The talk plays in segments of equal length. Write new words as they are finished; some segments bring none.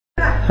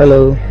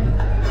Hello.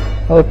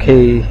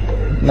 Okay,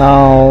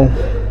 now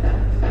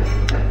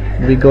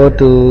we go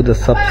to the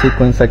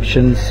subsequent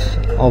sections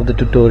of the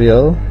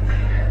tutorial.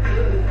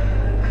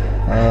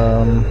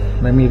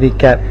 Let me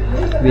recap.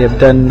 We have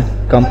done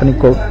company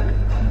code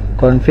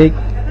config,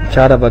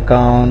 chart of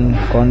account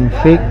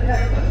config.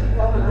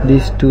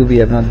 These two we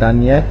have not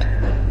done yet.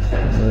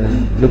 We'll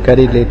look at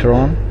it later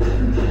on.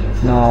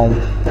 Now,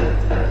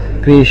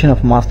 creation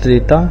of master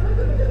data.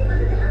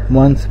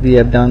 Once we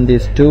have done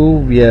these two,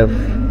 we have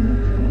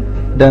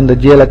done the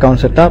GL account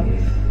setup.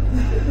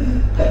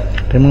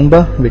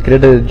 Remember, we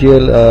created a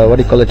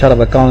GL, the chart of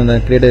account, and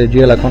then created a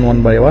GL account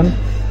one by one.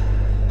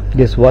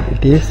 Guess what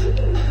it is?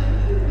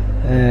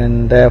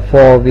 And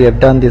therefore, we have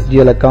done this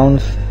GL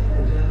accounts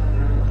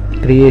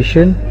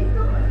creation,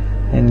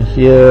 and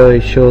here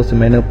it shows the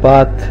menu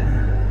path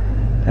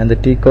and the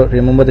T code.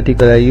 Remember the T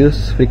code I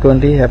use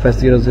frequently,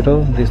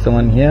 FS00. This is the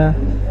one here.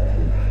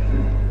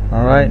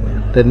 Alright,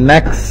 the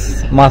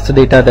next master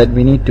data that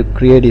we need to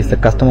create is the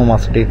customer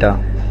master data.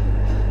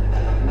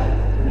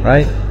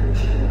 Right,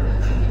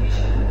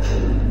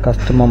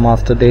 customer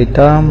master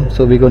data.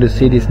 So we're going to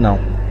see this now.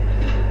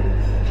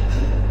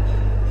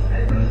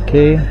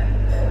 Okay,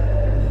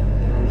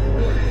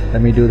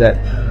 let me do that.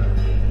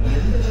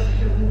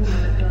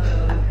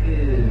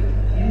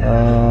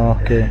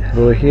 Okay,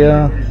 go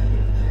here.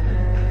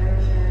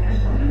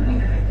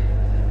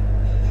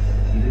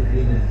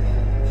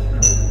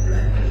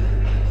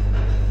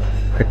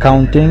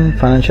 Accounting,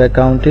 financial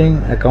accounting,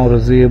 account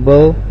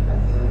receivable,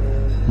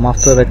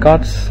 master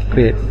records,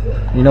 create.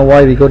 You know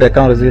why we go to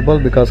account receivable?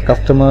 Because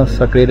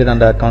customers are created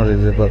under account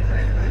receivable.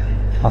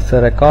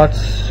 Master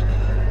records,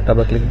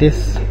 double click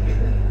this,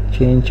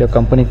 change your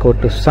company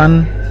code to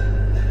Sun,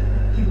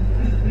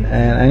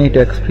 and I need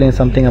to explain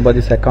something about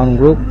this account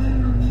group.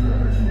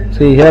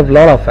 So you have a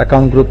lot of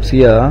account groups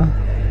here.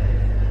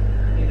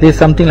 This is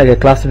something like a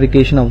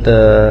classification of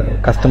the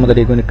customer that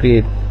you're going to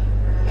create.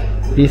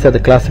 These are the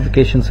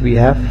classifications we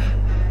have,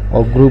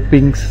 or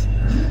groupings,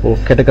 or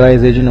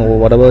categorization, or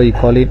whatever you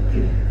call it,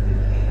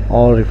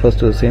 all refers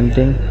to the same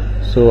thing.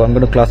 So I'm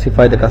going to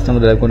classify the customer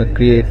that I'm going to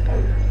create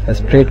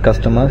as trade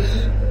customers.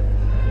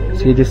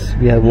 See this,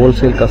 we have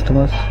wholesale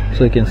customers,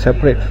 so you can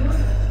separate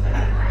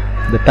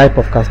the type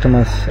of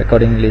customers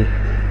accordingly,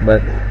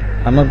 but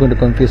I'm not going to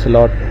confuse a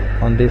lot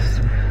on this.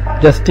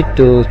 Just stick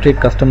to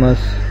trade customers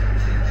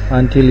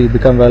until you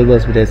become well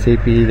versed with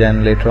SAP.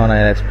 Then later on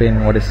I'll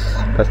explain what is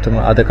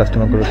other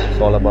customer groups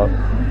is all about.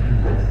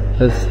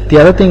 The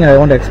other thing I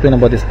want to explain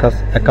about this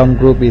account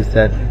group is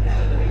that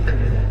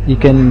you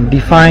can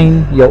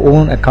define your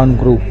own account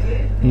group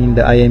in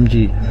the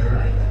IMG.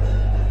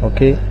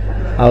 Okay,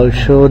 I'll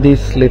show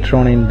this later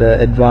on in the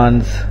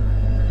advanced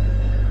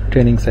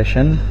training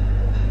session.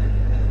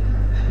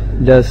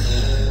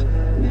 Just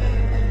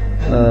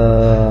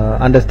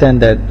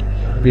understand that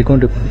we're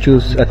going to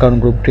choose account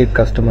group trade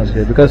customers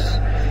here, because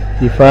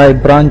if I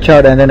branch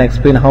out and then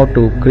explain how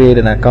to create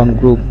an account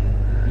group,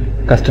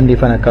 custom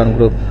define account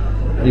group,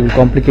 it will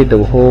complicate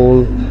the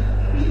whole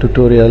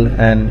tutorial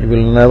and it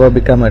will never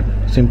become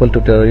a simple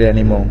tutorial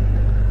anymore,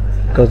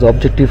 because the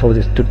objective of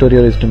this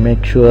tutorial is to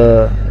make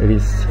sure it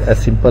is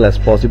as simple as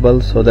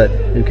possible, so that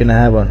you can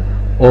have an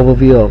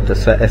overview of the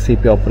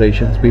SAP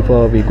operations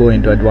before we go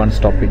into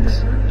advanced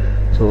topics.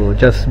 So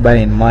just bear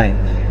in mind,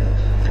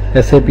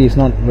 SAP is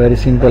not very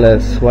simple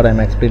as what I'm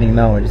explaining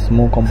now. It's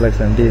more complex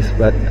than this,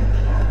 but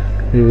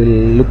we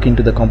will look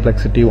into the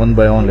complexity one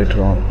by one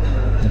later on.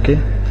 Okay,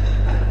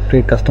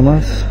 trade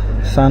customers,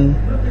 Sun,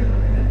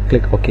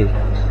 click OK.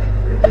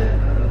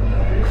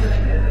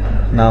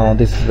 Now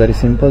this is very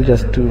simple,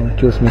 just to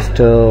choose Mr.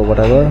 or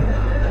whatever.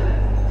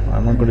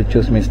 I'm not going to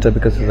choose Mr.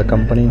 because it's a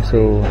company,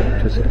 so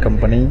choose a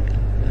company.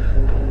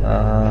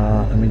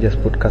 Let me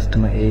just put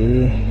customer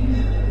A.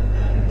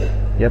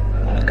 Yep,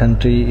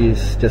 country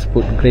is just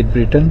put Great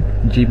Britain,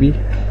 GB,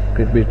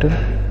 Great Britain.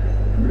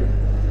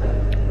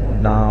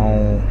 Now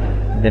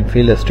you can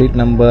fill the street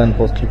number and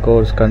postal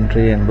codes,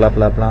 country, and blah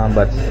blah blah,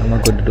 but I'm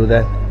not going to do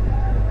that.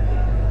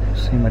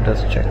 Sim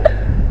address check.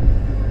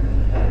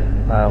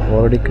 I've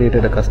already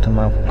created a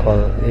customer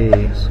called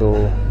A, so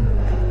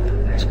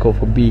let's go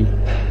for B.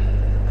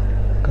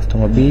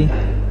 Customer B.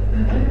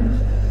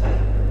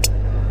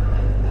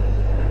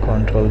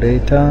 Control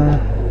data.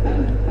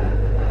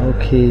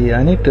 Okay,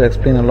 I need to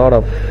explain a lot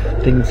of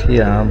things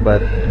here,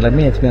 but let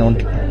me explain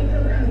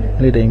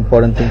only the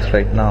important things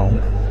right now.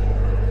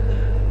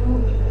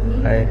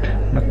 Right,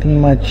 nothing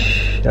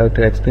much I have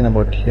to explain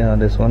about here.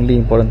 This only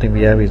important thing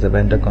we have is the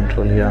vendor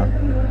control here.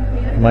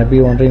 You might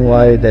be wondering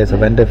why there is a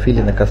vendor field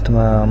in the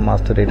customer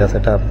master data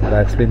setup, but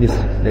I'll explain this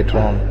later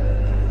on.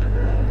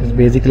 It's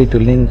basically to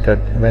link a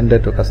vendor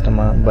to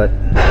customer, but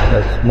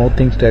there's more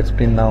things to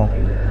explain now.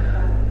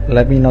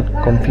 Let me not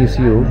confuse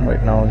you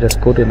right now. Just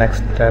go to the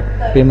next tab,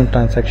 payment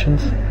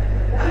transactions.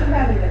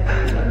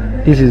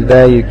 This is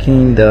where you key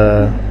in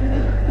the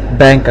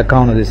bank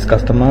account of this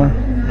customer.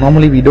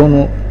 Normally we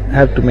don't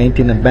have to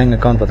maintain a bank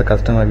account for the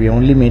customer. We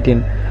only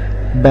maintain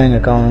bank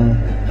account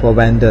for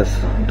vendors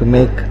to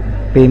make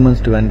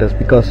payments to vendors,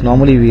 because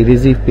normally we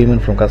receive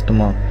payment from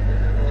customer.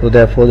 so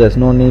therefore there's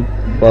no need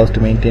for us to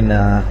maintain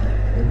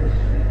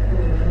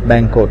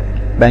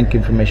bank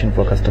information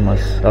for customers.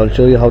 I'll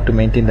show you how to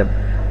maintain the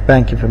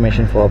bank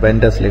information for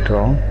vendors later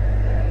on.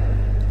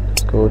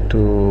 Let's go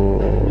to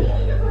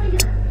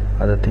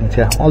other things.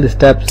 Yeah, all these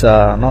steps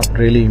are not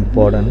really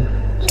important,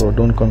 so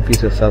don't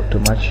confuse yourself too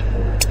much.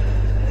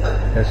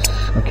 Yes,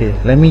 okay,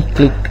 let me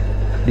click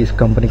this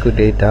company code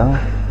data.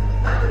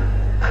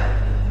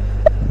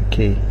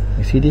 Okay,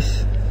 you see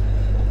this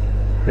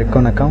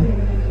recon account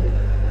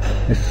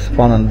is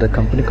found under the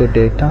company code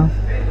data.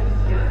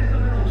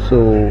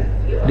 So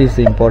this is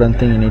the important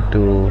thing you need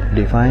to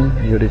define.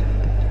 You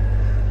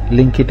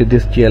link it to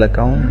this GL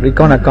account.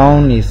 Recon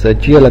account is a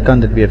GL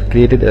account that we have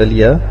created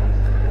earlier.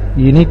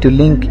 You need to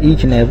link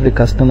each and every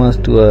customers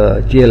to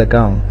a GL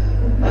account,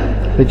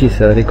 which is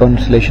a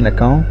reconciliation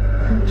account,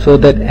 so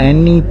that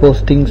any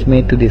postings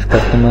made to these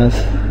customers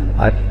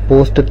are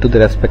posted to the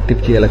respective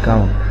GL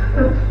account.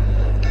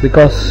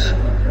 Because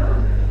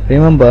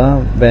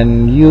remember,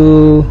 when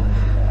you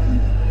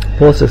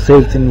post a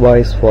sales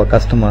invoice for a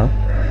customer,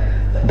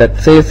 that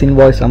sales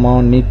invoice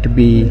amount need to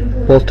be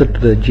posted to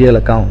the GL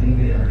account,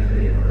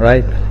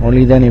 right?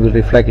 Only then it will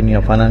reflect in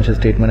your financial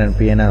statement and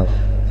P&L.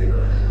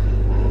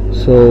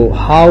 So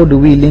how do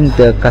we link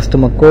the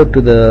customer code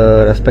to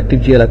the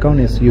respective GL account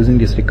is using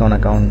this recon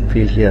account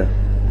field here.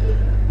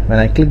 When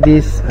I click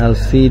this, I'll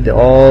see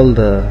all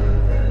the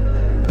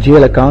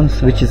GL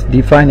accounts which is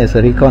defined as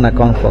a recon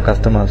account for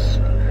customers.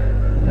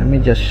 Let me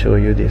just show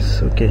you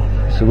this. Okay,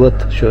 it's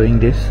worth showing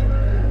this.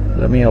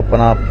 Let me open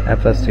up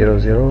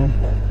FS00.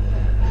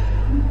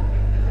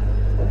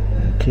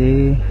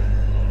 Okay,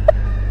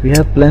 we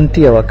have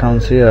plenty of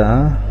accounts here,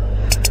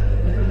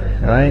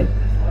 right?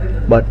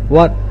 But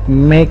what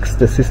makes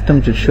the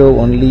system to show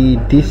only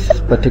this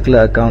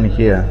particular account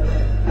here?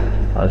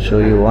 I'll show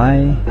you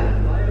why.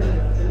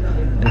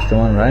 This the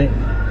one, right?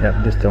 Yeah,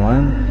 this the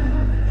one.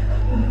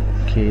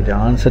 Okay, the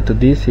answer to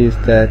this is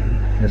that,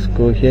 let's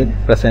go here,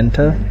 press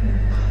enter,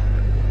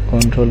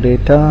 control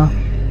data.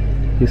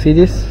 You see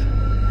this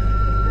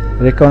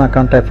recon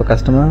account type for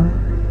customer.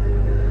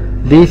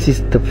 This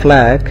is the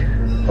flag,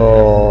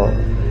 or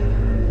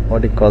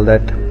what do you call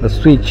that, the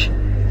switch,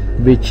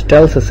 which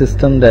tells the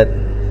system that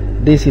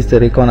this is the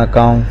recon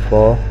account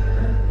for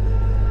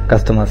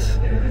customers.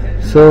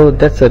 So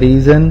that's the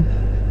reason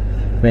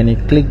when you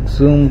click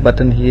zoom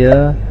button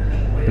here,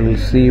 you will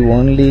see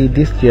only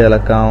this GL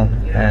account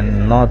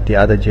and not the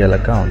other GL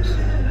accounts.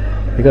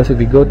 Because if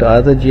we go to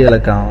other GL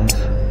accounts,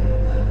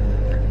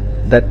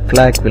 that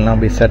flag will now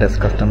be set as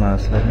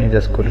customers. Let me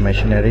just go to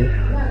machinery.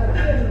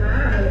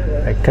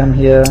 I come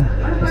here,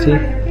 you see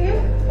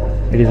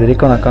it is a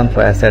recon account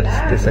for assets,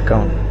 this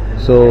account,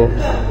 so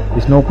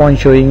there's no point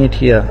showing it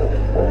here.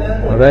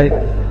 Alright,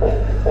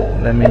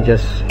 let me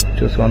just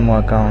choose one more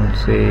account,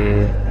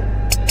 say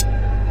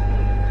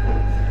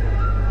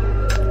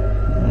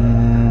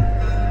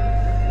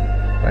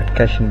right,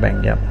 cash in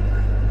bank. Yep,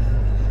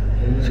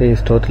 say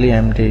it's totally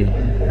empty,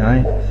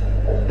 right?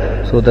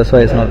 So that's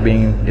why it's not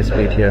being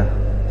displayed here.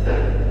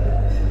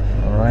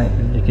 Alright,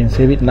 you can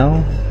save it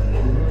now.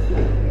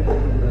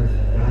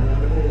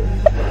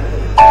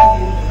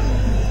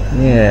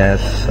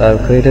 Yes,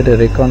 I've created a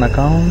recon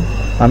account,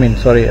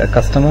 a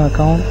customer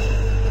account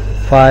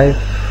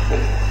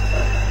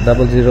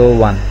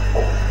 5001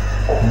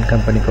 in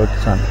company code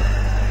Sun.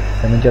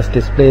 Let me just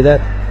display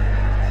that.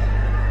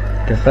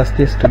 You can press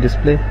this to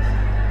display,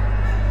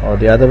 or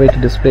the other way to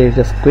display is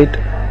just quit,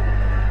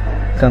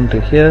 come to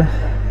here.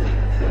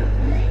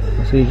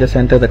 So you just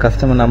enter the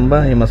customer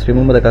number. You must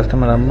remember the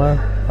customer number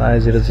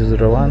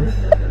 50001.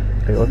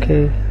 Click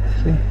OK.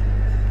 See,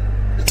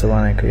 it's the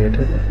one I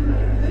created.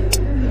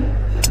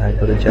 I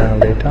go to general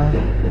data.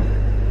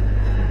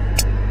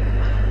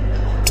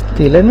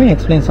 See, let me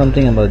explain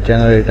something about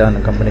general data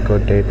and company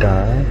code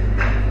data.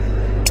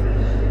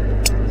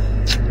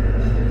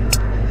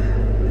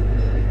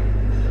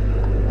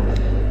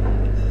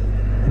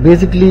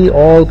 Basically,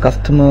 all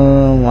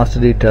customer master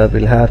data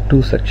will have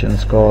two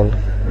sections called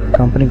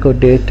company code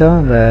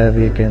data, where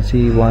we can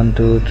see 1,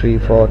 2, 3,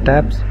 4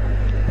 tabs,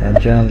 and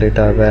general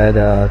data, where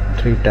there are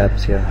 3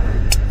 tabs here.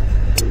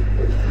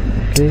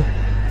 Okay,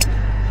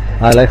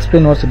 I'll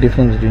explain what's the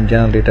difference between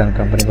general data and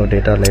company code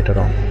data later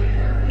on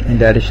in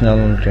the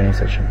additional training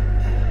section.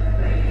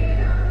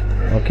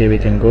 Okay, we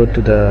can go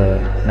to the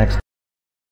next